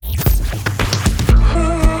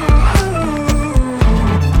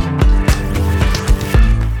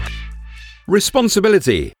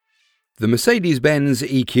Responsibility. The Mercedes-Benz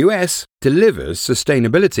EQS delivers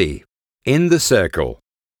sustainability. In the Circle.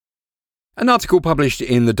 An article published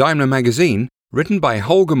in the Daimler magazine, written by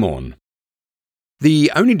Holger Morn.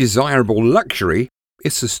 The only desirable luxury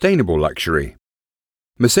is sustainable luxury.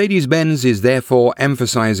 Mercedes-Benz is therefore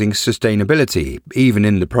emphasizing sustainability even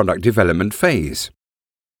in the product development phase.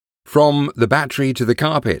 From the battery to the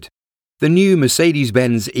carpet, the new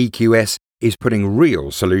Mercedes-Benz EQS is putting real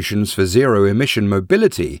solutions for zero-emission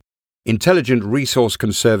mobility, intelligent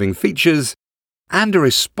resource-conserving features, and a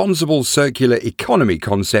responsible circular economy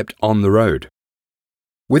concept on the road.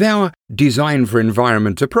 With our Design for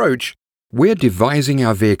Environment approach, we're devising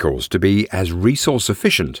our vehicles to be as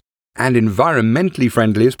resource-efficient and environmentally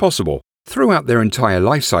friendly as possible throughout their entire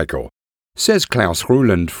life cycle, says Klaus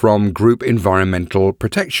Ruland from Group Environmental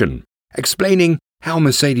Protection, explaining how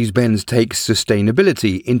Mercedes-Benz takes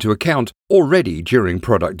sustainability into account already during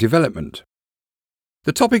product development.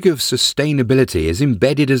 The topic of sustainability is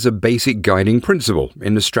embedded as a basic guiding principle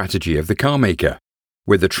in the strategy of the carmaker,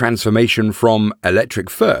 with the transformation from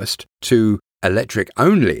electric first to electric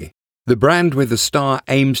only. The brand with the star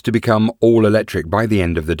aims to become all-electric by the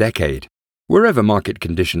end of the decade, wherever market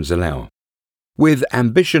conditions allow. With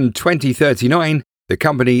Ambition 2039, the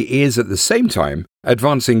company is at the same time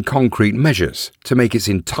advancing concrete measures to make its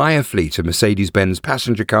entire fleet of Mercedes-Benz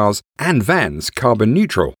passenger cars and vans carbon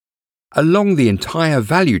neutral, along the entire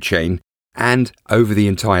value chain and over the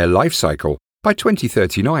entire life cycle by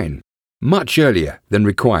 2039, much earlier than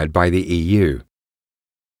required by the EU.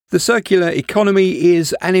 The circular economy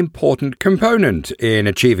is an important component in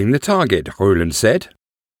achieving the target, Ruland said.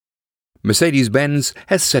 Mercedes-Benz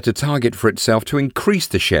has set a target for itself to increase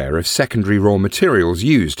the share of secondary raw materials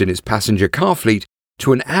used in its passenger car fleet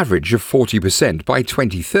to an average of 40% by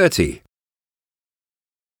 2030.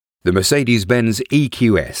 The Mercedes-Benz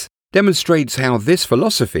EQS demonstrates how this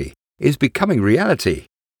philosophy is becoming reality.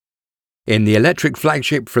 In the electric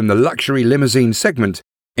flagship from the luxury limousine segment,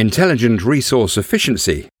 intelligent resource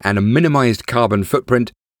efficiency and a minimized carbon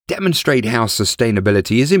footprint demonstrate how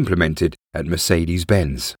sustainability is implemented at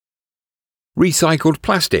Mercedes-Benz. Recycled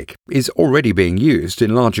plastic is already being used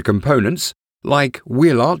in larger components like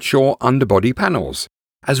wheel arch or underbody panels,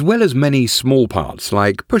 as well as many small parts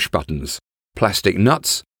like push buttons, plastic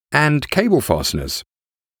nuts, and cable fasteners.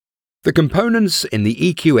 The components in the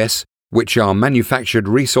EQS, which are manufactured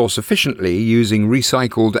resource efficiently using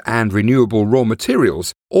recycled and renewable raw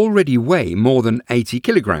materials, already weigh more than 80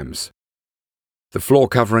 kilograms. The floor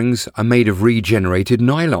coverings are made of regenerated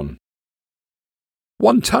nylon.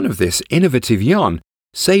 1 ton of this innovative yarn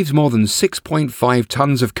saves more than 6.5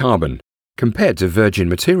 tons of carbon compared to virgin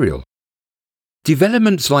material.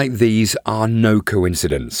 Developments like these are no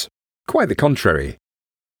coincidence. Quite the contrary.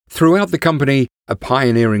 Throughout the company, a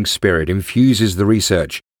pioneering spirit infuses the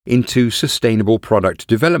research into sustainable product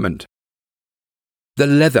development. The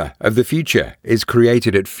leather of the future is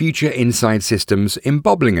created at Future Inside Systems in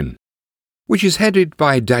Böblingen, which is headed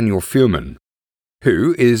by Daniel Fuhrmann,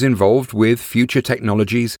 who is involved with future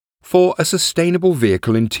technologies for a sustainable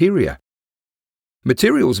vehicle interior.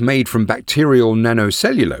 Materials made from bacterial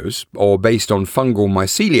nanocellulose or based on fungal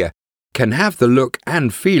mycelia can have the look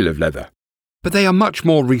and feel of leather, but they are much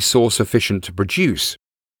more resource efficient to produce,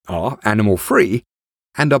 are animal-free,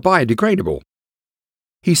 and are biodegradable.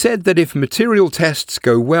 He said that if material tests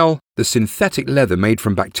go well, the synthetic leather made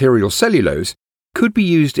from bacterial cellulose could be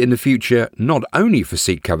used in the future not only for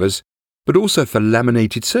seat covers, but also for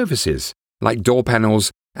laminated surfaces like door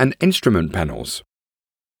panels and instrument panels.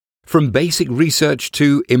 From basic research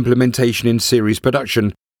to implementation in series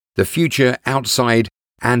production, the Future Outside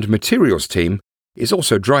and Materials team is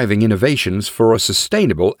also driving innovations for a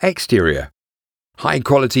sustainable exterior.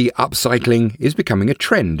 High-quality upcycling is becoming a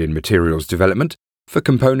trend in materials development for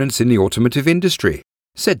components in the automotive industry,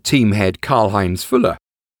 said team head Karl-Heinz Fuller.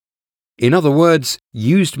 In other words,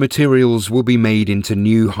 used materials will be made into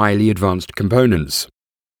new highly advanced components.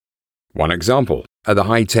 One example are the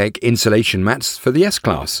high-tech insulation mats for the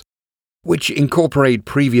S-Class, which incorporate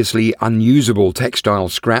previously unusable textile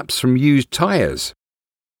scraps from used tires.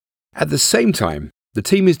 At the same time, the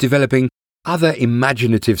team is developing other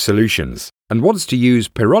imaginative solutions and wants to use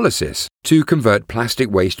pyrolysis to convert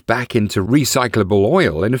plastic waste back into recyclable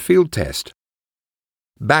oil in a field test.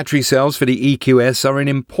 Battery cells for the EQS are an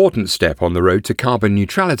important step on the road to carbon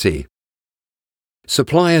neutrality.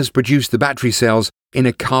 Suppliers produce the battery cells in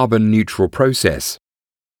a carbon-neutral process.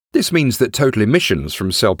 This means that total emissions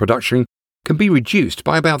from cell production can be reduced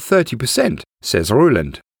by about 30%, says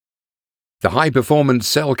Ruland. The high-performance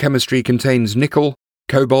cell chemistry contains nickel,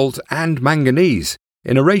 cobalt and manganese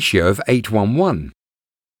in a ratio of 8:1:1.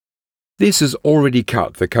 This has already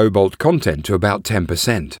cut the cobalt content to about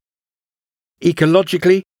 10%.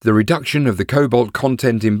 Ecologically, the reduction of the cobalt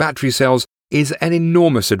content in battery cells is an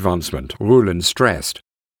enormous advancement, Rowland stressed.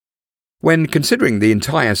 When considering the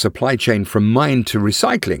entire supply chain from mine to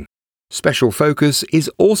recycling, special focus is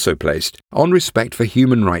also placed on respect for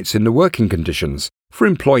human rights in the working conditions for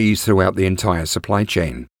employees throughout the entire supply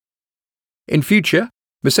chain. In future,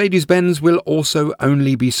 Mercedes-Benz will also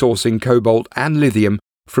only be sourcing cobalt and lithium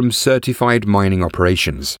from certified mining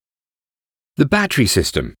operations. The battery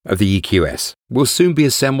system of the EQS will soon be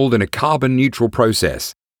assembled in a carbon-neutral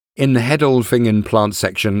process in the Hedolfingen plant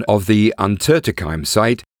section of the Untertürkheim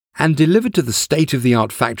site and delivered to the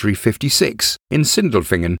state-of-the-art Factory 56 in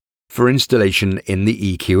Sindelfingen for installation in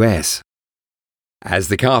the EQS. As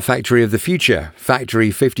the car factory of the future,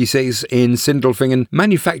 Factory 56 in Sindelfingen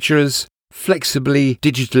manufactures flexibly,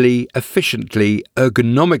 digitally, efficiently,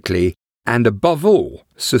 ergonomically, and above all,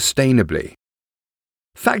 sustainably.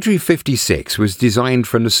 Factory 56 was designed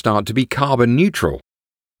from the start to be carbon neutral,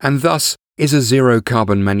 and thus is a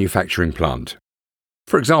zero-carbon manufacturing plant.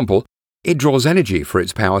 For example, it draws energy for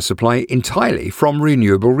its power supply entirely from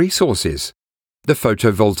renewable resources. The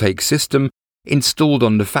photovoltaic system, installed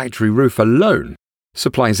on the factory roof alone,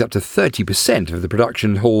 supplies up to 30% of the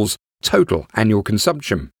production hall's total annual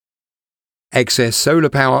consumption. Excess solar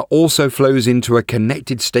power also flows into a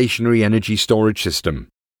connected stationary energy storage system.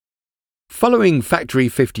 Following Factory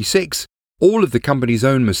 56, all of the company's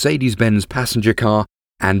own Mercedes-Benz passenger car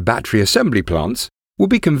and battery assembly plants will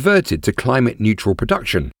be converted to climate-neutral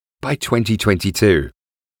production by 2022.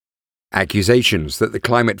 Accusations that the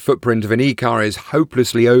climate footprint of an e-car is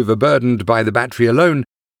hopelessly overburdened by the battery alone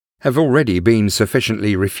have already been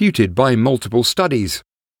sufficiently refuted by multiple studies.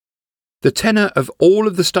 The tenor of all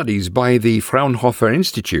of the studies by the Fraunhofer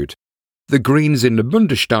Institute, the Greens in the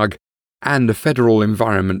Bundestag, and the Federal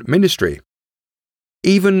Environment Ministry.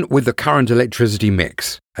 Even with the current electricity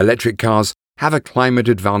mix, electric cars have a climate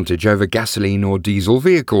advantage over gasoline or diesel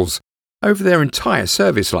vehicles over their entire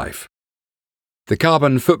service life. The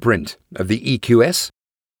carbon footprint of the EQS,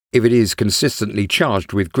 if it is consistently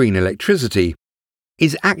charged with green electricity,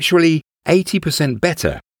 is actually 80%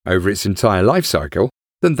 better over its entire life cycle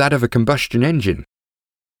than that of a combustion engine.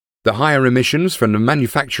 The higher emissions from the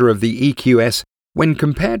manufacture of the EQS when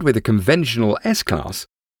compared with a conventional S-Class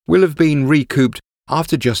will have been recouped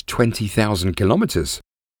after just 20,000 kilometers.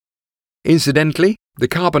 Incidentally, the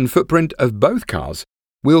carbon footprint of both cars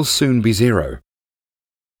will soon be zero.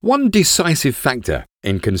 One decisive factor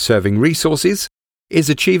in conserving resources is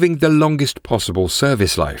achieving the longest possible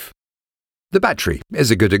service life. The battery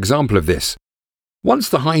is a good example of this. Once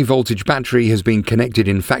the high-voltage battery has been connected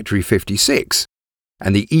in Factory 56,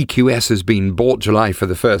 and the EQS has been brought to life for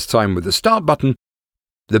the first time with the start button,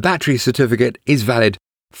 the battery certificate is valid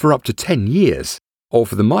for up to 10 years, or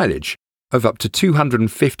for the mileage of up to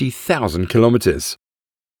 250,000 kilometers.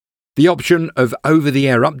 The option of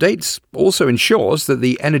over-the-air updates also ensures that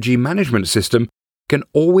the energy management system can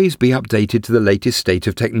always be updated to the latest state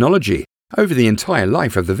of technology over the entire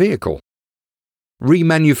life of the vehicle.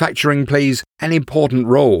 Remanufacturing plays an important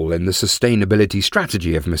role in the sustainability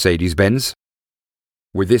strategy of Mercedes-Benz.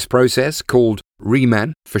 With this process, called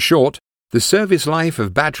reman for short, the service life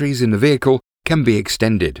of batteries in the vehicle can be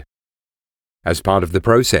extended. As part of the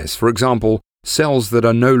process, for example, cells that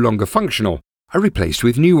are no longer functional are replaced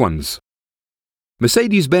with new ones.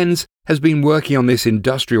 Mercedes-Benz has been working on this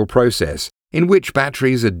industrial process in which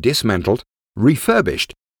batteries are dismantled,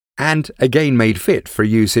 refurbished, and again made fit for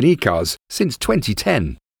use in e-cars since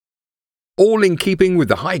 2010. All in keeping with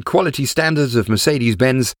the high-quality standards of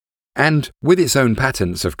Mercedes-Benz and with its own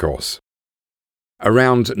patents, of course.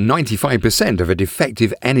 Around 95% of a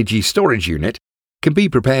defective energy storage unit can be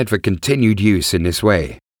prepared for continued use in this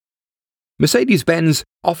way. Mercedes-Benz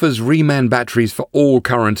offers reman batteries for all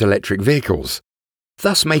current electric vehicles,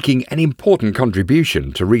 thus making an important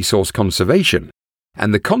contribution to resource conservation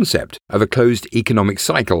and the concept of a closed economic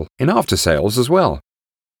cycle in after-sales as well.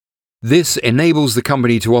 This enables the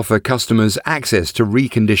company to offer customers access to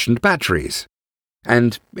reconditioned batteries.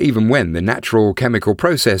 And even when the natural chemical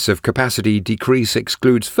process of capacity decrease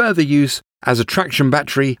excludes further use, as a traction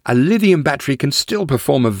battery, a lithium battery can still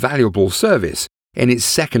perform a valuable service in its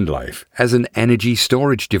second life as an energy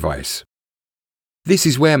storage device. This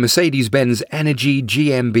is where Mercedes-Benz Energy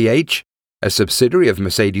GmbH, a subsidiary of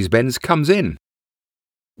Mercedes-Benz, comes in.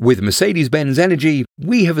 With Mercedes-Benz Energy,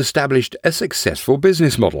 we have established a successful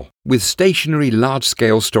business model with stationary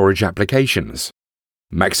large-scale storage applications.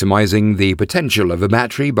 Maximizing the potential of a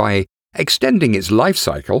battery by extending its life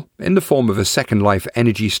cycle in the form of a second life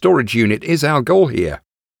energy storage unit is our goal here.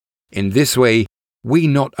 In this way, we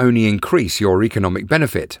not only increase your economic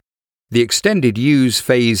benefit, the extended use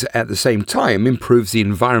phase at the same time improves the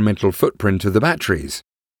environmental footprint of the batteries,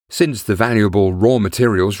 since the valuable raw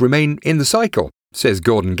materials remain in the cycle, says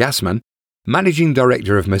Gordon Gassman, Managing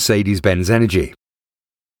Director of Mercedes-Benz Energy,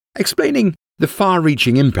 explaining the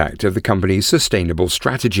far-reaching impact of the company's sustainable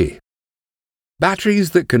strategy.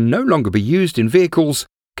 Batteries that can no longer be used in vehicles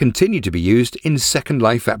continue to be used in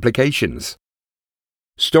second-life applications.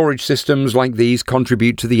 Storage systems like these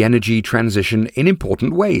contribute to the energy transition in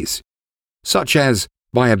important ways, such as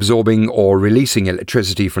by absorbing or releasing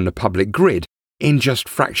electricity from the public grid in just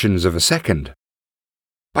fractions of a second.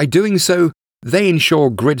 By doing so, they ensure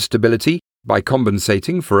grid stability by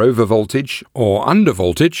compensating for overvoltage or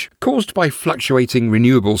undervoltage caused by fluctuating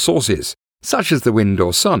renewable sources, such as the wind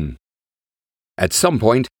or sun. At some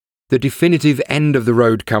point, the definitive end of the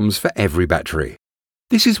road comes for every battery.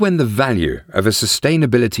 This is when the value of a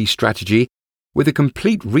sustainability strategy with a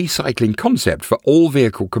complete recycling concept for all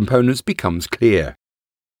vehicle components becomes clear.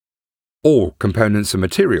 All components and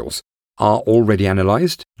materials are already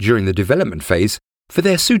analysed during the development phase for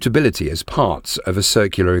their suitability as parts of a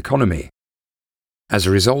circular economy. As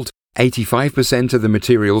a result, 85% of the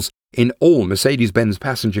materials in all Mercedes-Benz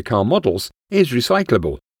passenger car models is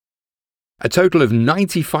recyclable. A total of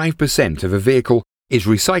 95% of a vehicle is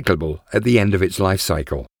recyclable at the end of its life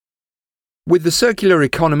cycle. With the circular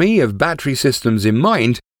economy of battery systems in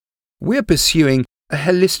mind, we're pursuing a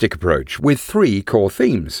holistic approach with three core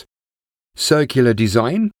themes: circular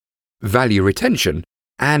design, value retention,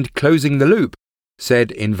 and closing the loop,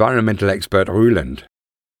 said environmental expert Ruland.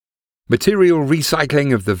 Material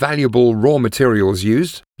recycling of the valuable raw materials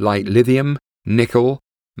used, like lithium, nickel,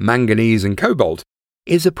 manganese, and cobalt,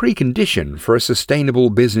 is a precondition for a sustainable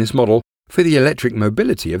business model for the electric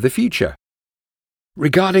mobility of the future.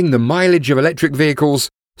 Regarding the mileage of electric vehicles,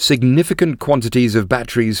 significant quantities of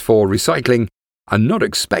batteries for recycling are not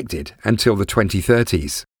expected until the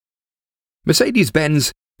 2030s.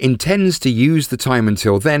 Mercedes-Benz intends to use the time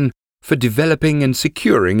until then for developing and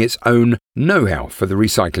securing its own know-how for the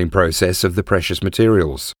recycling process of the precious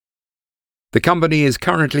materials. The company is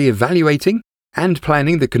currently evaluating and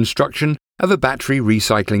planning the construction of a battery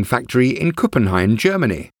recycling factory in Kuppenheim,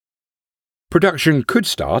 Germany. Production could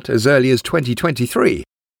start as early as 2023,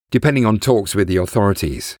 depending on talks with the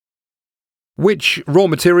authorities. Which raw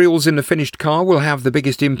materials in the finished car will have the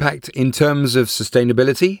biggest impact in terms of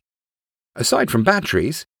sustainability? Aside from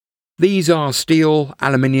batteries, these are steel,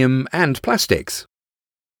 aluminium, and plastics.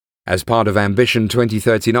 As part of Ambition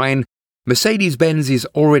 2039, Mercedes-Benz is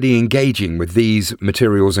already engaging with these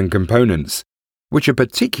materials and components, which are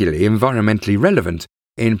particularly environmentally relevant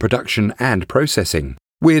in production and processing,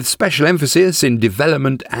 with special emphasis in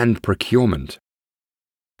development and procurement.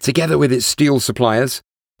 Together with its steel suppliers,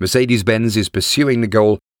 Mercedes-Benz is pursuing the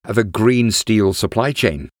goal of a green steel supply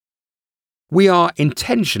chain. We are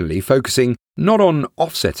intentionally focusing not on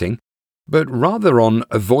offsetting, but rather on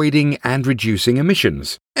avoiding and reducing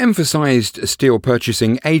emissions, emphasized steel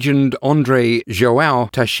purchasing agent André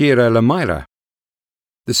João Teixeira Lameira.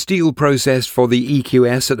 The steel processed for the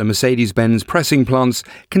EQS at the Mercedes-Benz pressing plants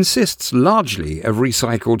consists largely of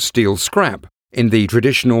recycled steel scrap. In the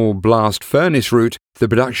traditional blast furnace route, the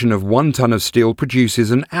production of 1 ton of steel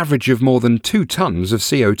produces an average of more than 2 tons of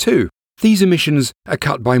CO2. These emissions are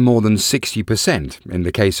cut by more than 60% in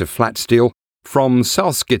the case of flat steel from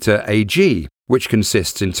Salzgitter AG, which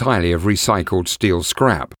consists entirely of recycled steel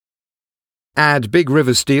scrap. Add Big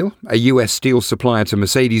River Steel, a US steel supplier to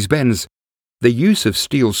Mercedes-Benz. The use of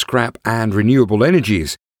steel scrap and renewable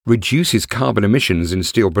energies reduces carbon emissions in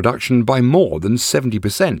steel production by more than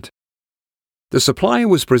 70%. The supplier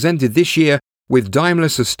was presented this year with Daimler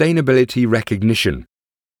Sustainability Recognition,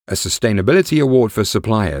 a sustainability award for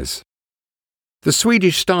suppliers. The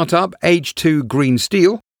Swedish startup H2 Green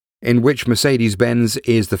Steel, in which Mercedes-Benz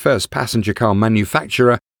is the first passenger car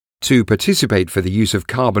manufacturer to participate for the use of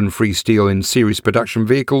carbon-free steel in series production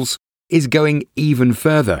vehicles, is going even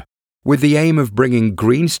further, with the aim of bringing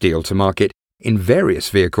green steel to market in various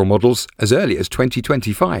vehicle models as early as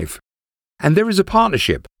 2025. And there is a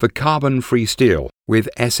partnership for carbon-free steel with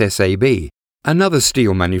SSAB, another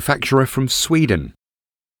steel manufacturer from Sweden.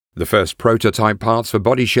 The first prototype parts for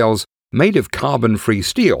body shells made of carbon-free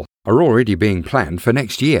steel are already being planned for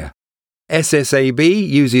next year. SSAB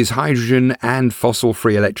uses hydrogen and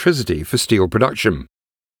fossil-free electricity for steel production.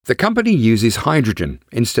 The company uses hydrogen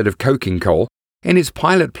instead of coking coal in its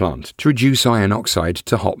pilot plant to reduce iron oxide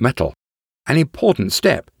to hot metal, an important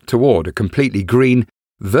step toward a completely green,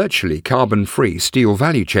 virtually carbon-free steel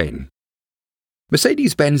value chain.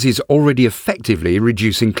 Mercedes-Benz is already effectively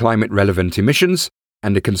reducing climate-relevant emissions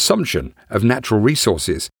and a consumption of natural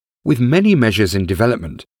resources, with many measures in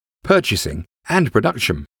development, purchasing, and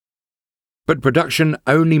production. But production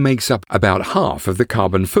only makes up about half of the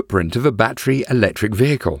carbon footprint of a battery electric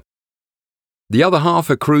vehicle. The other half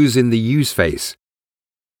accrues in the use phase.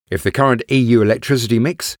 If the current EU electricity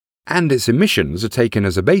mix and its emissions are taken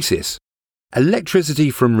as a basis, electricity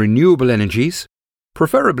from renewable energies,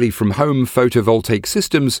 preferably from home photovoltaic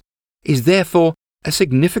systems, is therefore a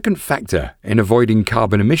significant factor in avoiding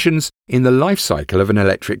carbon emissions in the life cycle of an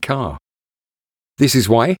electric car. This is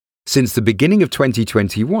why, since the beginning of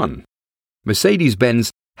 2021,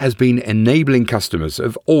 Mercedes-Benz has been enabling customers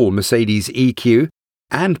of all Mercedes EQ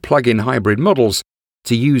and plug-in hybrid models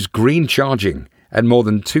to use green charging at more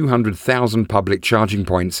than 200,000 public charging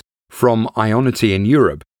points from Ionity in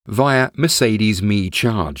Europe via Mercedes Me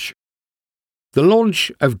Charge. The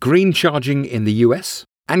launch of green charging in the US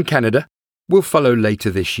and Canada will follow later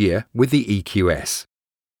this year with the EQS.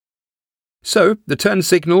 So, the turn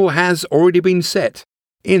signal has already been set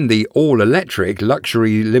in the all-electric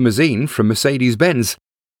luxury limousine from Mercedes-Benz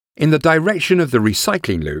in the direction of the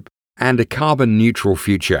recycling loop and a carbon-neutral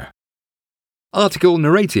future. Article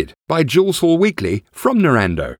narrated by Jules Hall Weekly from Norando.